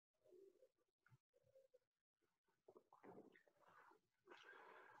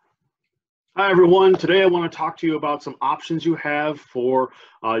Hi, everyone. Today I want to talk to you about some options you have for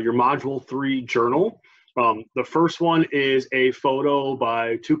your Module 3 journal. The first one is a photo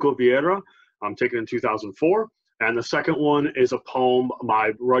by Tuco Vieira, taken in 2004. And the second one is a poem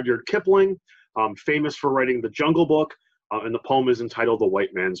by Rudyard Kipling, famous for writing The Jungle Book. And the poem is entitled The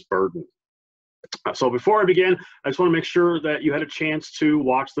White Man's Burden. So before I begin, I just want to make sure that you had a chance to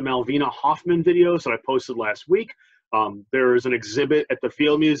watch the Malvina Hoffman videos that I posted last week. There is an exhibit at the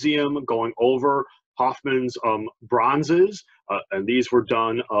Field Museum going over Hoffman's bronzes, and these were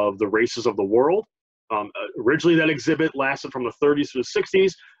done of the races of the world. Originally, that exhibit lasted from the 30s to the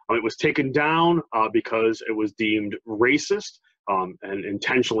 60s. It was taken down because it was deemed racist, and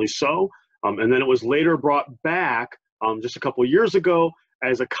intentionally so. And then it was later brought back just a couple of years ago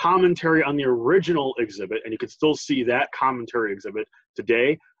as a commentary on the original exhibit, and you can still see that commentary exhibit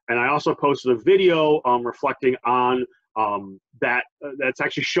today. And I also posted a video reflecting on that's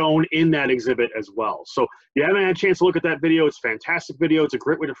actually shown in that exhibit as well. So if you haven't had a chance to look at that video, it's a fantastic video. It's a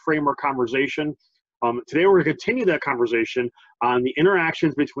great way to frame our conversation. Today we're going to continue that conversation on the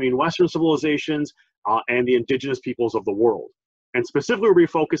interactions between Western civilizations and the indigenous peoples of the world. And specifically, we'll be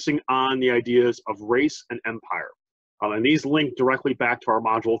focusing on the ideas of race and empire. And these link directly back to our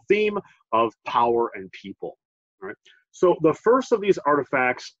module theme of power and people. All right. So the first of these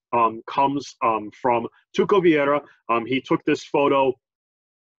artifacts comes from Tuco Vieira. He took this photo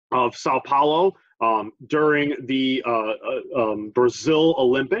of Sao Paulo during the Brazil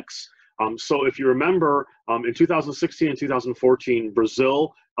Olympics. So if you remember, in 2016 and 2014,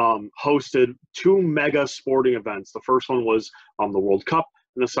 Brazil hosted two mega sporting events. The first one was the World Cup,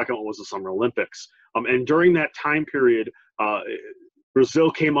 and the second one was the Summer Olympics. And during that time period,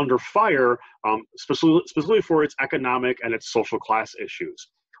 Brazil came under fire, specifically for its economic and its social class issues.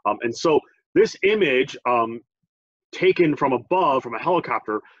 And so this image, taken from above, from a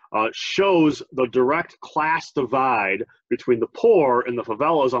helicopter, shows the direct class divide between the poor in the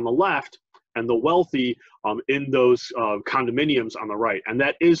favelas on the left and the wealthy in those condominiums on the right. And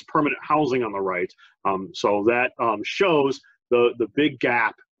that is permanent housing on the right. So that shows the big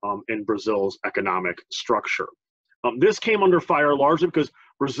gap in Brazil's economic structure. This came under fire largely because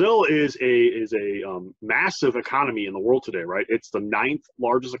Brazil is a massive economy in the world today, right? It's the 9th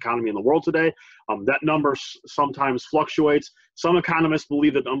largest economy in the world today. That number sometimes fluctuates. Some economists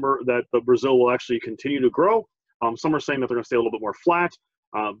believe that Brazil will actually continue to grow. Some are saying that they're going to stay a little bit more flat.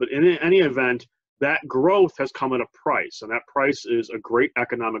 But in any event, that growth has come at a price, and that price is a great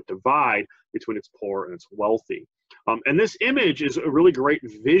economic divide between its poor and its wealthy. And this image is a really great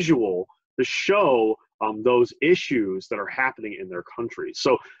visual to show those issues that are happening in their country.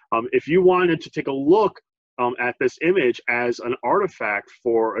 So if you wanted to take a look at this image as an artifact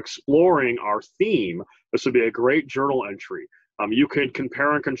for exploring our theme, this would be a great journal entry. You could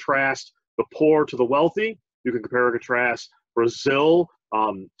compare and contrast the poor to the wealthy. You can compare and contrast Brazil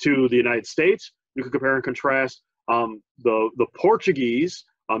to the United States. You can compare and contrast the Portuguese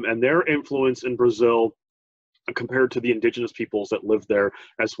and their influence in Brazil compared to the indigenous peoples that lived there,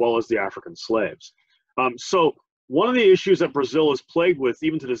 as well as the African slaves. So one of the issues that Brazil is plagued with,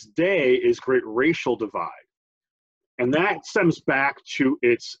 even to this day, is great racial divide. And that stems back to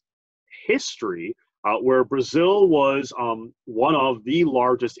its history, where Brazil was one of the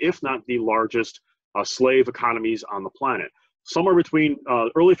largest, if not the largest, slave economies on the planet. Somewhere between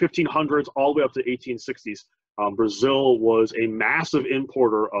early 1500s all the way up to 1860s, Brazil was a massive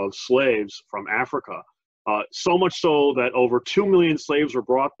importer of slaves from Africa. So much so that over 2 million slaves were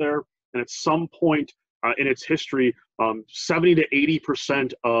brought there, and at some point in its history, 70 to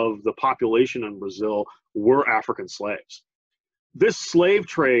 80% of the population in Brazil were African slaves. This slave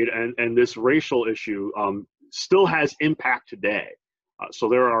trade and this racial issue still has impact today. So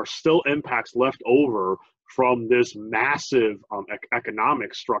there are still impacts left over from this massive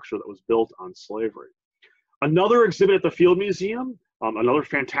economic structure that was built on slavery. Another exhibit at the Field Museum, another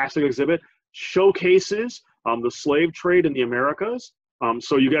fantastic exhibit, showcases the slave trade in the Americas.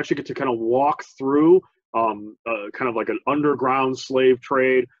 So you actually get to kind of walk through kind of like an underground slave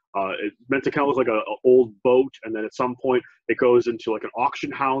trade. It's meant to kind of look like an old boat, and then at some point it goes into like an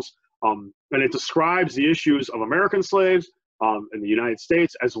auction house. And it describes the issues of American slaves in the United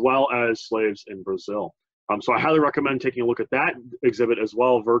States, as well as slaves in Brazil. So I highly recommend taking a look at that exhibit as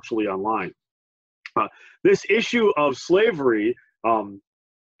well, virtually online. This issue of slavery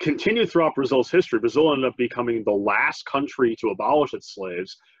continued throughout Brazil's history. Brazil ended up becoming the last country to abolish its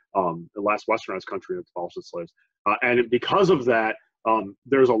slaves, the last westernized country to abolish its slaves. And because of that,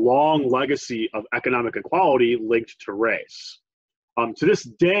 there's a long legacy of economic equality linked to race. To this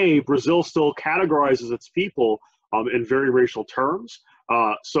day, Brazil still categorizes its people in very racial terms.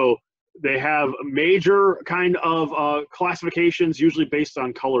 So They have major kind of classifications, usually based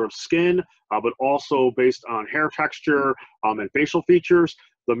on color of skin, but also based on hair texture and facial features.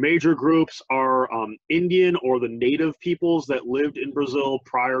 The major groups are Indian or the native peoples that lived in Brazil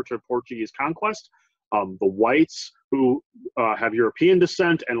prior to Portuguese conquest. The whites who have European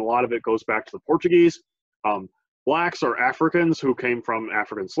descent, and a lot of it goes back to the Portuguese. Blacks are Africans who came from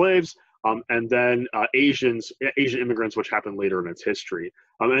African slaves. And then Asian immigrants, which happened later in its history.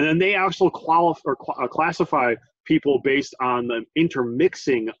 And then they also classify people based on the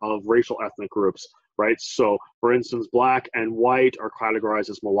intermixing of racial ethnic groups, right? So, for instance, black and white are categorized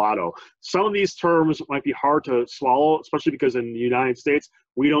as mulatto. Some of these terms might be hard to swallow, especially because in the United States,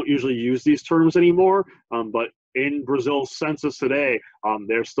 we don't usually use these terms anymore. But in Brazil's census today,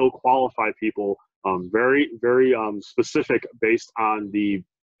 they're still qualified people, very, very specific based on the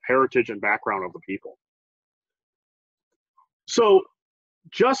heritage and background of the people. So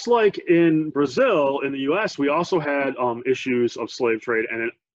just like in Brazil, in the US, we also had issues of slave trade,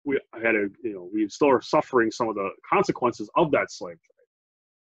 and we still are suffering some of the consequences of that slave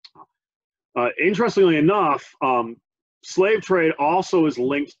trade. Interestingly enough, slave trade also is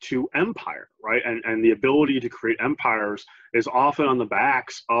linked to empire, right? And the ability to create empires is often on the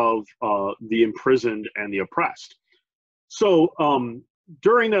backs of the imprisoned and the oppressed. So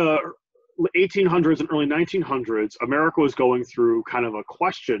during the 1800s and early 1900s, America was going through kind of a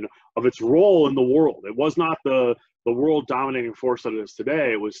question of its role in the world. It was not the world dominating force that it is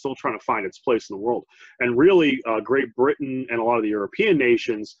today. It was still trying to find its place in the world. And really, Great Britain and a lot of the European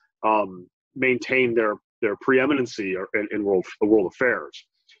nations maintained their preeminency in world affairs.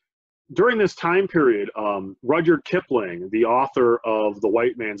 During this time period, Rudyard Kipling, the author of The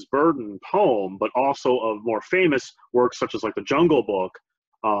White Man's Burden poem, but also of more famous works such as like The Jungle Book,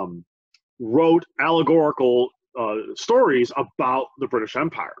 wrote allegorical stories about the British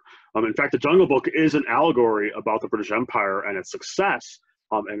Empire. In fact, The Jungle Book is an allegory about the British Empire and its success.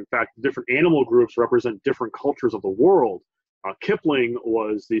 And in fact, different animal groups represent different cultures of the world. Kipling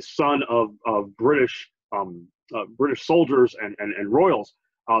was the son of British soldiers and royals.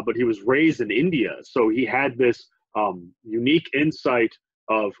 But he was raised in India, so he had this unique insight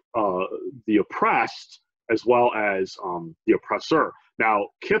of the oppressed as well as the oppressor. Now,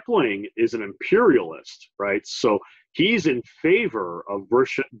 Kipling is an imperialist, right? So he's in favor of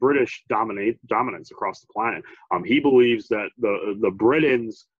British dominance across the planet. He believes that the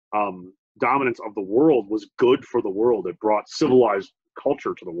Britons' dominance of the world was good for the world. It brought civilized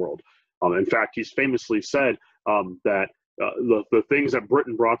culture to the world. In fact, he's famously said that the things that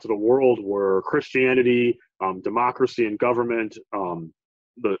Britain brought to the world were Christianity, democracy and government,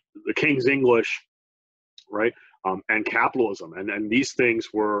 the King's English, right, and capitalism. And these things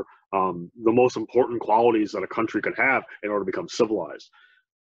were the most important qualities that a country could have in order to become civilized.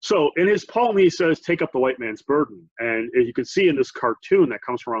 So in his poem, he says, "Take up the white man's burden." And you can see in this cartoon that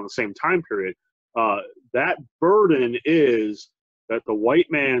comes from around the same time period, that burden is that the white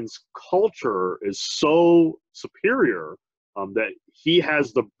man's culture is so superior that he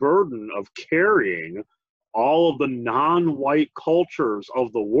has the burden of carrying all of the non-white cultures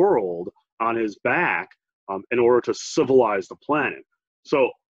of the world on his back in order to civilize the planet.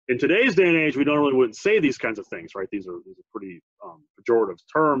 So in today's day and age, we normally wouldn't say these kinds of things, right? These are pretty pejorative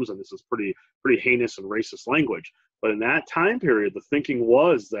terms, and this is pretty heinous and racist language. But in that time period, the thinking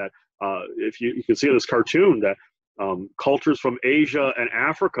was that if you can see in this cartoon that cultures from Asia and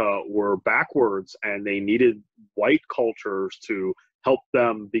Africa were backwards, and they needed white cultures to help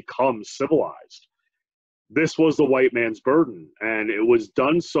them become civilized. This was the white man's burden, and it was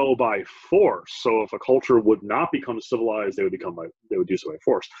done so by force. So if a culture would not become civilized, they would do so by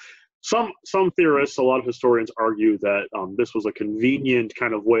force. Some theorists, a lot of historians argue that this was a convenient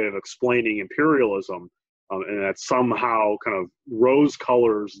kind of way of explaining imperialism, and that somehow kind of rose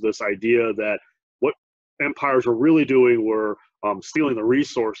colors this idea that what empires were really doing were stealing the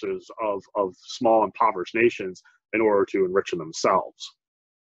resources of small impoverished nations in order to enrich themselves.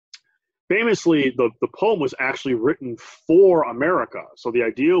 Famously, the poem was actually written for America. So the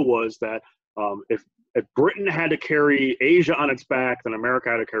idea was that if Britain had to carry Asia on its back, then America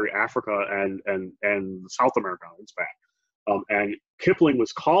had to carry Africa and South America on its back. And Kipling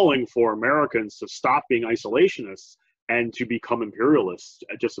was calling for Americans to stop being isolationists and to become imperialists,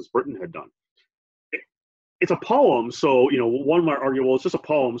 just as Britain had done. It's a poem, so one might argue, well, it's just a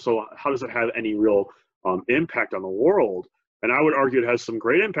poem, so how does it have any real impact on the world? And I would argue it has some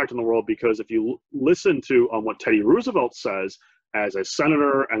great impact on the world, because if you listen to what Teddy Roosevelt says as a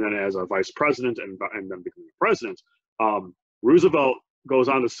senator and then as a vice president and then becoming a president, Roosevelt goes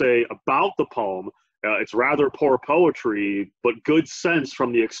on to say about the poem It's rather poor poetry, but good sense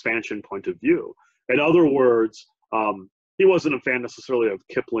from the expansion point of view. In other words, he wasn't a fan necessarily of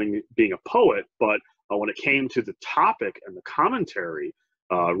Kipling being a poet, but when it came to the topic and the commentary,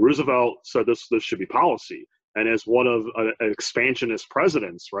 Roosevelt said this should be policy. And as one of an expansionist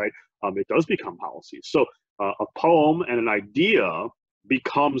presidents, right, it does become policy. So a poem and an idea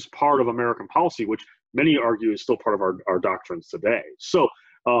becomes part of American policy, which many argue is still part of our doctrines today. So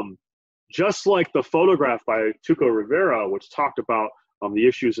just like the photograph by Tuco Rivera, which talked about the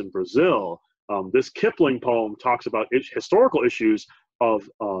issues in Brazil, this Kipling poem talks about historical issues of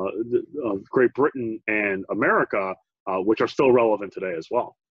Great Britain and America, which are still relevant today as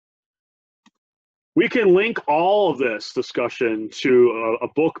well. We can link all of this discussion to a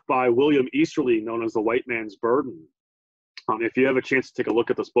book by William Easterly known as The White Man's Burden. If you have a chance to take a look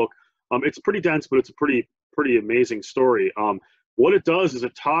at this book, it's pretty dense, but it's a pretty amazing story. What it does is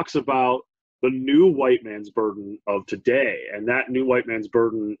it talks about the new white man's burden of today, and that new white man's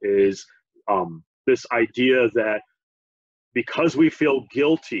burden is this idea that because we feel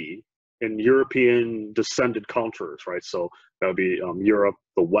guilty in European descended cultures, right? So that would be Europe,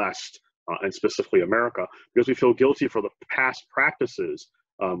 the West, and specifically America, because we feel guilty for the past practices.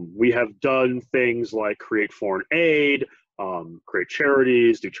 We have done things like create foreign aid, create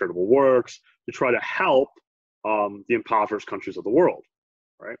charities, do charitable works to try to help the impoverished countries of the world,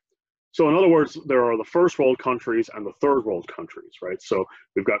 right? So in other words, there are the first world countries and the third world countries, right? So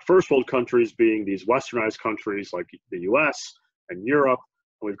we've got first world countries being these westernized countries like the US and Europe,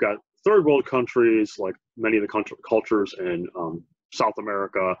 and we've got third world countries like many of the cultures in South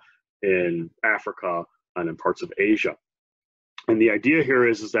America, in Africa, and in parts of Asia. And the idea here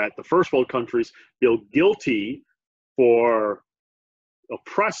is that the first world countries feel guilty for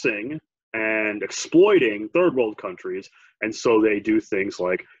oppressing and exploiting third world countries, and so they do things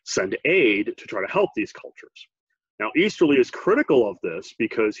like send aid to try to help these cultures. Now, Easterly is critical of this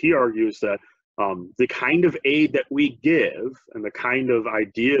because he argues that the kind of aid that we give and the kind of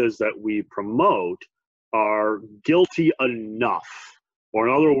ideas that we promote are guilty enough. Or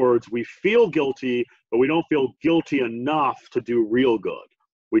in other words, we feel guilty, but we don't feel guilty enough to do real good.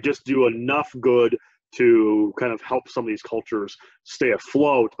 We just do enough good to kind of help some of these cultures stay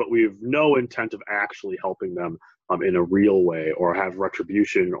afloat, but we have no intent of actually helping them in a real way or have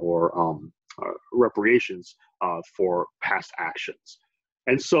retribution or reparations for past actions.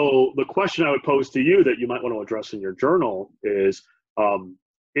 And so the question I would pose to you that you might want to address in your journal is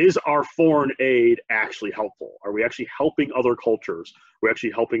our foreign aid actually helpful? Are we actually helping other cultures? Are we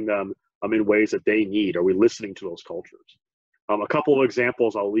actually helping them in ways that they need? Are we listening to those cultures? A couple of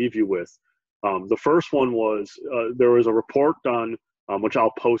examples I'll leave you with. The first one was there was a report done, which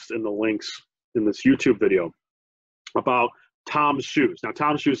I'll post in the links in this YouTube video, about Tom's Shoes. Now,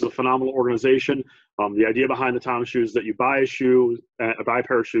 Tom's Shoes is a phenomenal organization. The idea behind the Tom's Shoes is that you buy buy a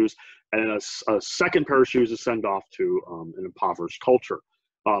pair of shoes, and then a second pair of shoes is sent off to an impoverished culture.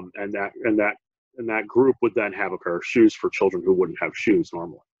 And that group would then have a pair of shoes for children who wouldn't have shoes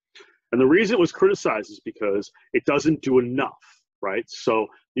normally. And the reason it was criticized is because it doesn't do enough, right? So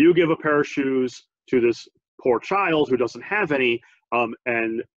you give a pair of shoes to this poor child who doesn't have any,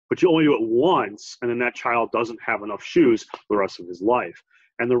 but you only do it once, and then that child doesn't have enough shoes for the rest of his life.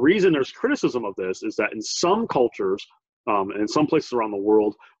 And the reason there's criticism of this is that in some cultures, and in some places around the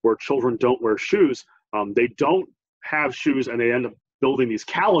world where children don't wear shoes, they don't have shoes, and they end up building these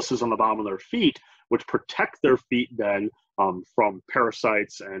calluses on the bottom of their feet, which protect their feet then from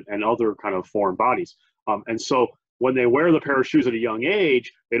parasites and other kind of foreign bodies. And so when they wear the pair of shoes at a young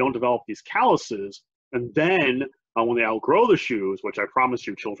age, they don't develop these calluses. And then when they outgrow the shoes, which I promise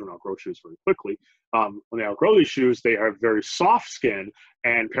you children outgrow shoes very quickly, when they outgrow these shoes, they have very soft skin,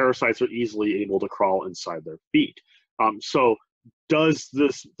 and parasites are easily able to crawl inside their feet. So does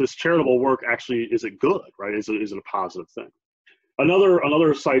this charitable work actually, is it good, right? Is it a positive thing?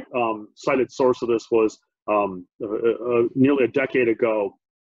 Another cited source of this was nearly a decade ago,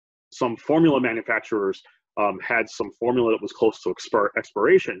 some formula manufacturers had some formula that was close to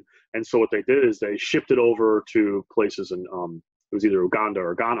expiration, and so what they did is they shipped it over to places in it was either Uganda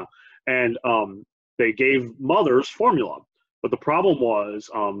or Ghana, and they gave mothers formula. But the problem was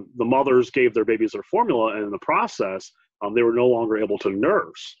the mothers gave their babies their formula, and in the process, they were no longer able to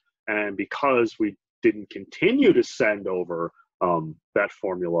nurse. And because we didn't continue to send over that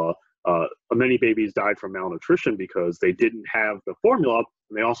formula, many babies died from malnutrition because they didn't have the formula,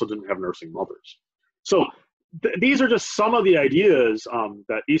 and they also didn't have nursing mothers. So these are just some of the ideas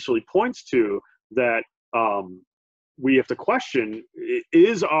that Easterly points to that we have to question.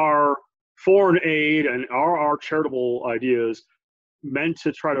 Is our foreign aid and are our charitable ideas meant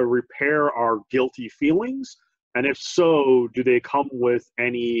to try to repair our guilty feelings? And if so, do they come with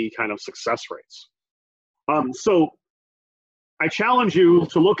any kind of success rates? So I challenge you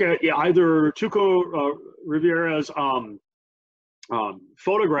to look at either Tuco Rivera's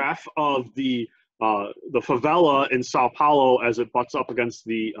photograph of the favela in Sao Paulo as it butts up against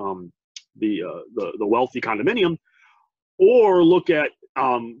the wealthy condominium, or look at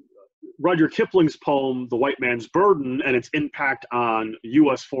Rudyard Kipling's poem "The White Man's Burden" and its impact on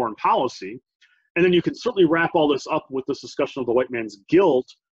U.S. foreign policy. And then you can certainly wrap all this up with this discussion of the white man's guilt,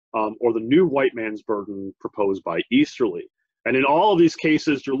 or the new white man's burden proposed by Easterly. And in all of these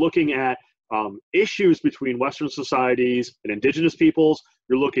cases, you're looking at issues between Western societies and indigenous peoples.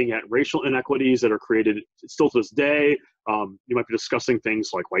 You're looking at racial inequities that are created still to this day. You might be discussing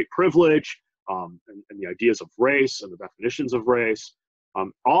things like white privilege, and the ideas of race and the definitions of race.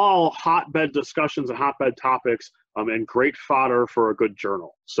 All hotbed discussions and hotbed topics, and great fodder for a good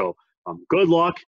journal. So good luck,